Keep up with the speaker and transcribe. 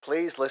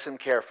Please listen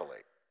carefully.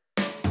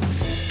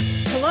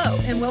 Hello,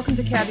 and welcome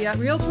to Caveat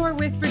Realtor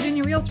with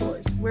Virginia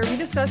Realtors, where we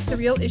discuss the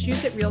real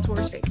issues that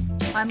realtors face.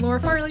 I'm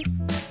Laura Farley.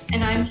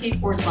 And I'm Kate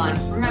Forsline.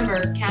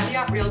 Remember,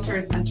 Caveat Realtor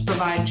is meant to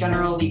provide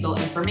general legal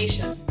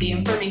information. The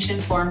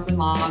information, forms, and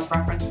laws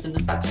referenced in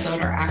this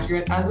episode are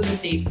accurate as of the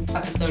date this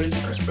episode is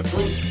first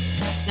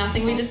released.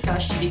 Nothing we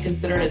discuss should be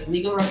considered as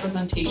legal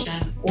representation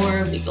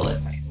or legal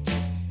advice.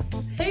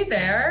 Hey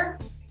there.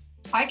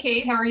 Hi,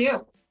 Kate. How are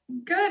you?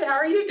 Good. How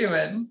are you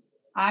doing?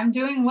 I'm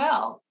doing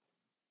well.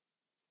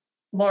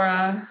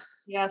 Laura.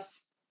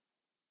 Yes.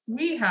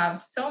 We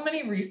have so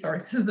many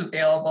resources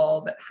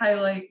available that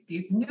highlight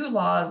these new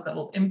laws that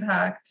will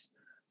impact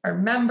our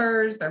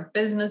members, their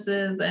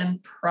businesses,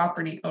 and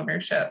property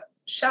ownership.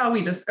 Shall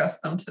we discuss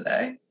them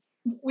today?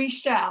 We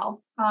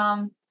shall.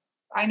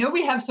 I know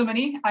we have so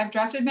many. I've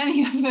drafted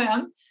many of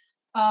them,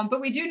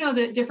 but we do know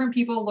that different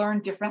people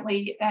learn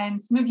differently,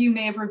 and some of you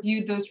may have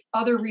reviewed those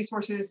other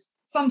resources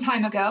some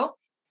time ago.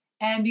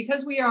 And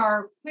because we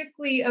are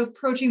quickly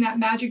approaching that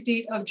magic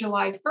date of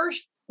July 1st,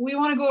 we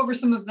want to go over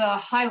some of the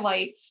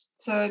highlights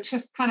to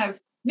just kind of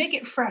make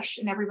it fresh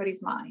in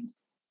everybody's mind.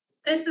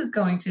 This is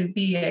going to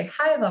be a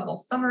high-level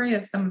summary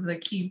of some of the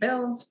key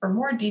bills. For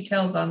more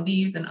details on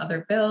these and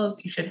other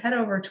bills, you should head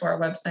over to our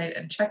website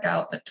and check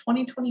out the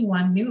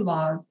 2021 new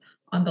laws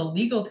on the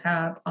legal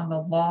tab on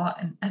the law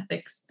and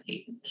ethics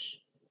page.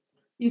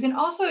 You can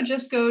also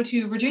just go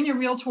to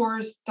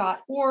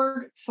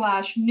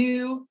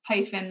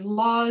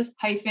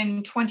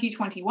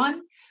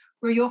virginiarealtors.org/new-laws-2021,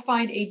 where you'll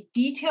find a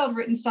detailed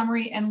written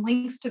summary and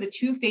links to the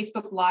 2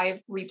 Facebook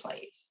Live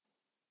replays.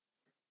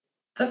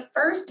 The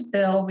first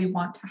bill we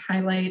want to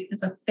highlight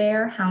is a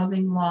fair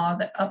housing law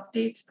that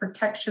updates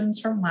protections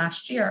from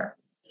last year.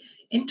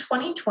 In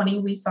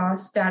 2020, we saw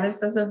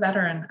status as a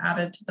veteran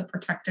added to the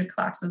protected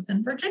classes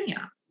in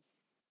Virginia.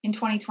 In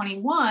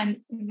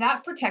 2021,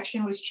 that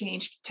protection was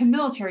changed to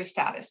military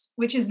status,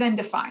 which is then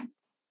defined.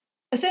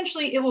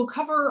 Essentially, it will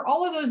cover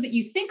all of those that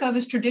you think of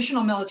as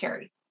traditional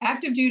military,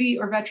 active duty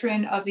or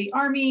veteran of the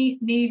Army,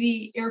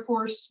 Navy, Air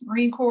Force,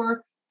 Marine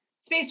Corps,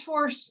 Space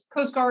Force,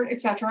 Coast Guard,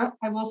 etc.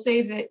 I will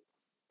say that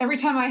every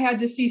time I had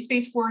to see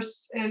Space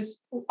Force as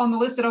on the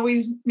list, it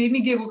always made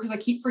me giggle because I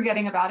keep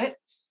forgetting about it.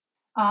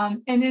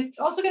 And it's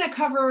also going to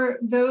cover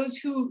those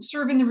who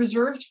serve in the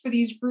reserves for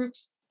these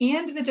groups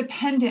and the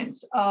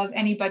dependents of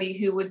anybody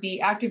who would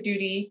be active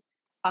duty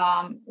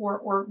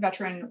or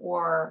veteran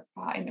or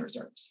in the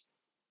reserves.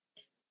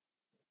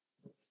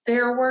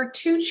 There were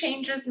 2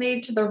 changes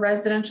made to the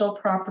Residential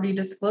Property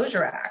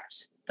Disclosure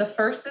Act. The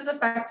first is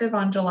effective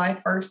on July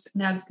 1st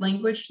and adds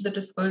language to the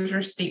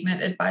disclosure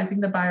statement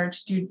advising the buyer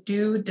to do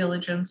due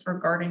diligence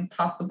regarding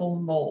possible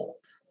mold.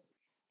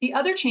 The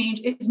other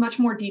change is much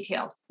more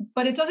detailed,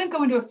 but it doesn't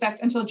go into effect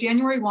until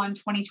January 1,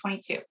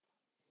 2022.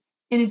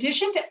 In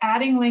addition to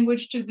adding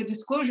language to the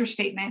disclosure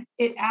statement,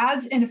 it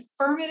adds an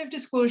affirmative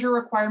disclosure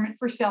requirement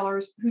for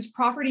sellers whose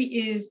property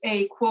is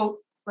a, quote,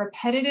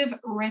 repetitive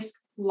risk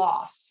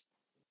loss.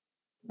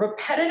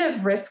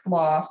 Repetitive risk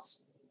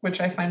loss,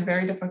 which I find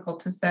very difficult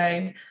to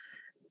say,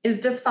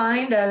 is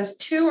defined as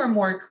 2 or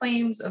more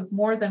claims of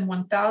more than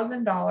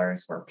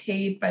 $1,000 were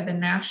paid by the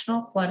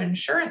National Flood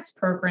Insurance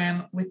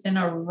Program within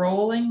a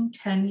rolling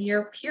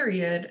 10-year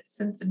period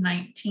since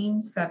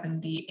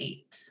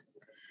 1978.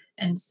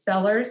 And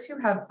sellers who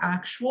have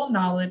actual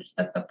knowledge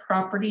that the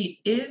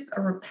property is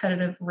a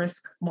repetitive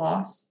risk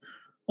loss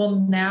will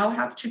now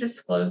have to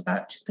disclose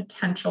that to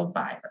potential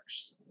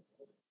buyers.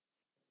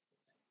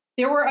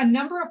 There were a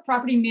number of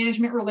property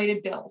management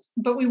related bills,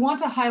 but we want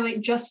to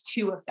highlight just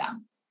 2 of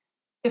them.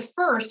 The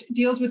first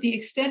deals with the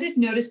extended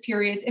notice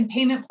periods and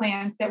payment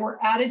plans that were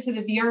added to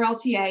the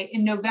VRLTA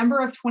in November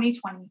of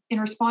 2020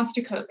 in response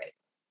to COVID.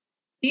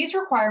 These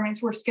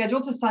requirements were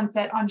scheduled to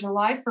sunset on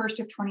July 1st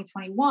of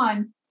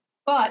 2021,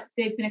 but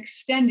they've been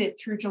extended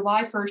through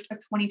July 1st of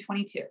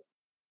 2022.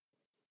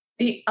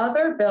 The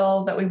other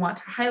bill that we want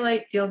to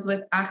highlight deals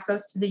with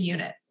access to the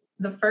unit.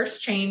 The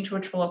first change,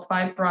 which will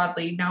apply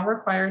broadly, now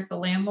requires the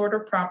landlord or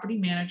property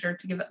manager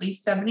to give at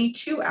least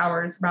 72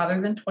 hours rather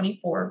than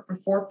 24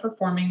 before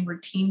performing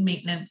routine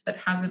maintenance that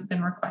hasn't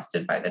been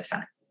requested by the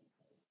tenant.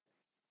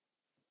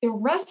 The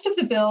rest of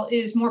the bill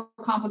is more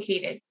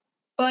complicated,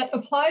 but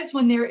applies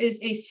when there is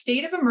a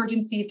state of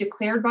emergency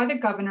declared by the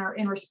governor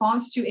in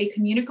response to a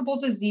communicable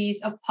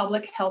disease of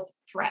public health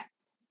threat.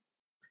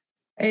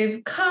 A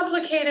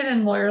complicated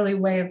and lawyerly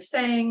way of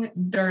saying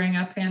during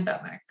a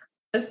pandemic.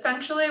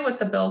 Essentially, what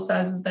the bill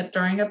says is that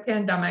during a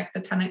pandemic, the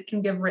tenant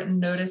can give written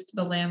notice to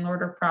the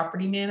landlord or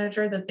property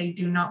manager that they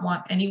do not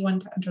want anyone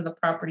to enter the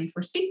property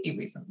for safety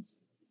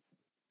reasons.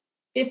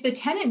 If the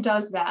tenant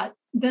does that,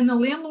 then the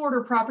landlord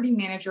or property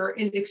manager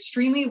is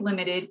extremely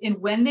limited in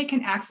when they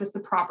can access the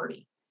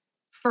property.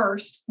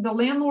 First, the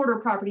landlord or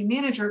property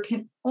manager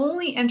can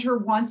only enter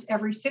once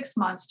every 6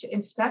 months to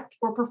inspect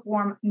or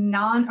perform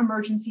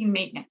non-emergency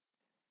maintenance.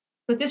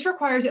 But this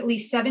requires at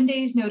least 7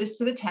 days notice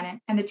to the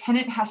tenant, and the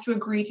tenant has to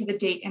agree to the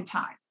date and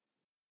time.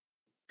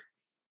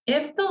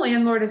 If the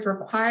landlord is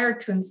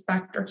required to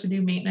inspect or to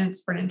do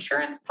maintenance for an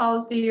insurance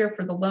policy or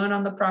for the loan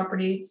on the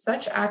property,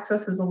 such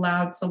access is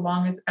allowed so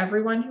long as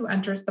everyone who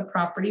enters the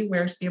property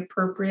wears the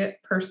appropriate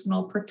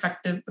personal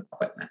protective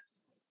equipment.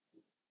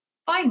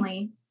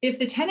 Finally, if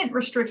the tenant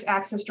restricts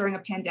access during a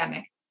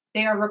pandemic,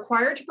 they are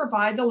required to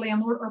provide the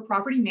landlord or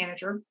property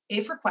manager,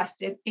 if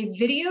requested, a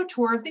video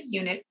tour of the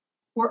unit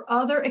or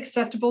other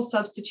acceptable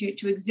substitute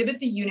to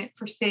exhibit the unit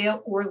for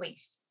sale or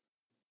lease.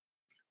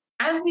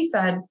 As we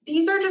said,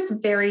 these are just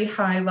very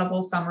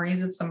high-level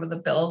summaries of some of the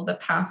bills that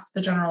passed the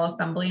General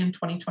Assembly in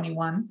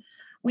 2021.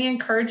 We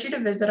encourage you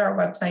to visit our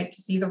website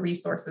to see the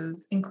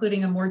resources,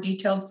 including a more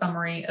detailed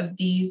summary of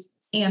these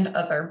and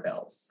other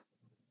bills.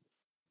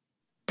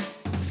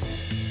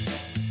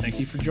 Thank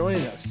you for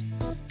joining us.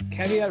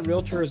 Caveat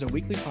Realtor is a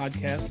weekly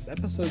podcast with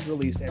episodes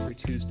released every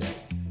Tuesday.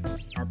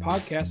 Our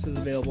podcast is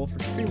available for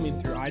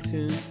streaming through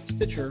iTunes,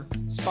 Stitcher,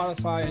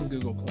 Spotify, and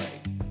Google Play.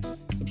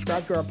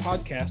 Subscribe to our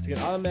podcast to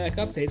get automatic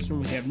updates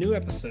when we have new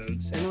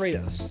episodes and rate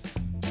us.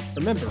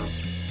 Remember,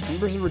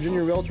 members of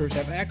Virginia Realtors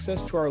have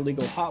access to our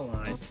legal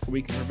hotline where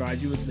we can provide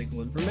you with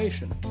legal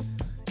information.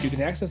 You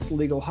can access the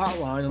legal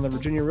hotline on the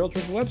Virginia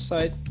Realtors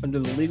website under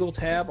the Legal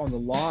tab on the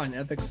Law and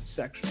Ethics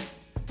section.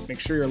 Make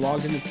sure you're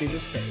logged in to see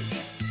this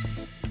page.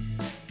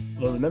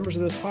 Although the members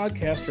of this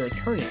podcast are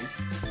attorneys,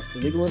 the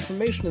legal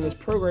information in this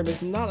program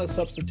is not a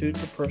substitute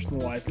for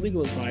personalized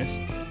legal advice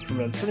from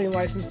an attorney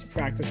licensed to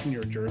practice in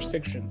your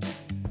jurisdiction.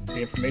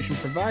 The information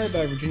provided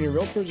by Virginia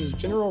Realtors is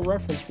general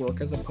reference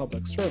work as a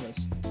public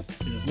service.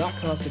 It does not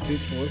constitute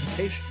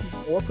solicitation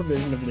or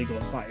provision of legal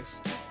advice.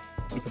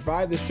 We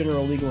provide this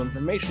general legal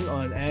information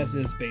on an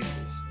as-is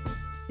basis.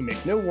 We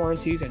make no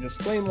warranties and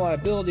disclaim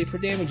liability for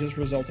damages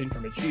resulting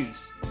from its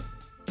use.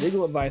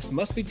 Legal advice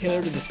must be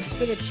tailored to the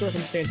specific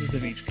circumstances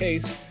of each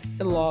case,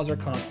 and laws are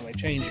constantly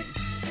changing.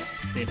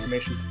 The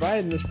information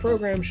provided in this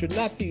program should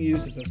not be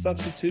used as a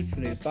substitute for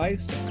the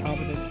advice of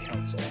competent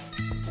counsel.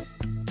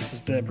 This has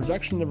been a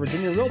production of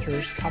Virginia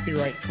Realtors,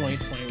 copyright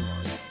 2021.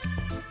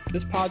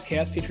 This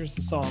podcast features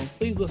the song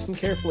Please Listen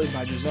Carefully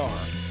by Jazar,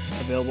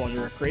 available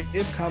under a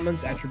Creative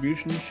Commons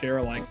Attribution Share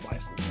Alike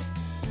license.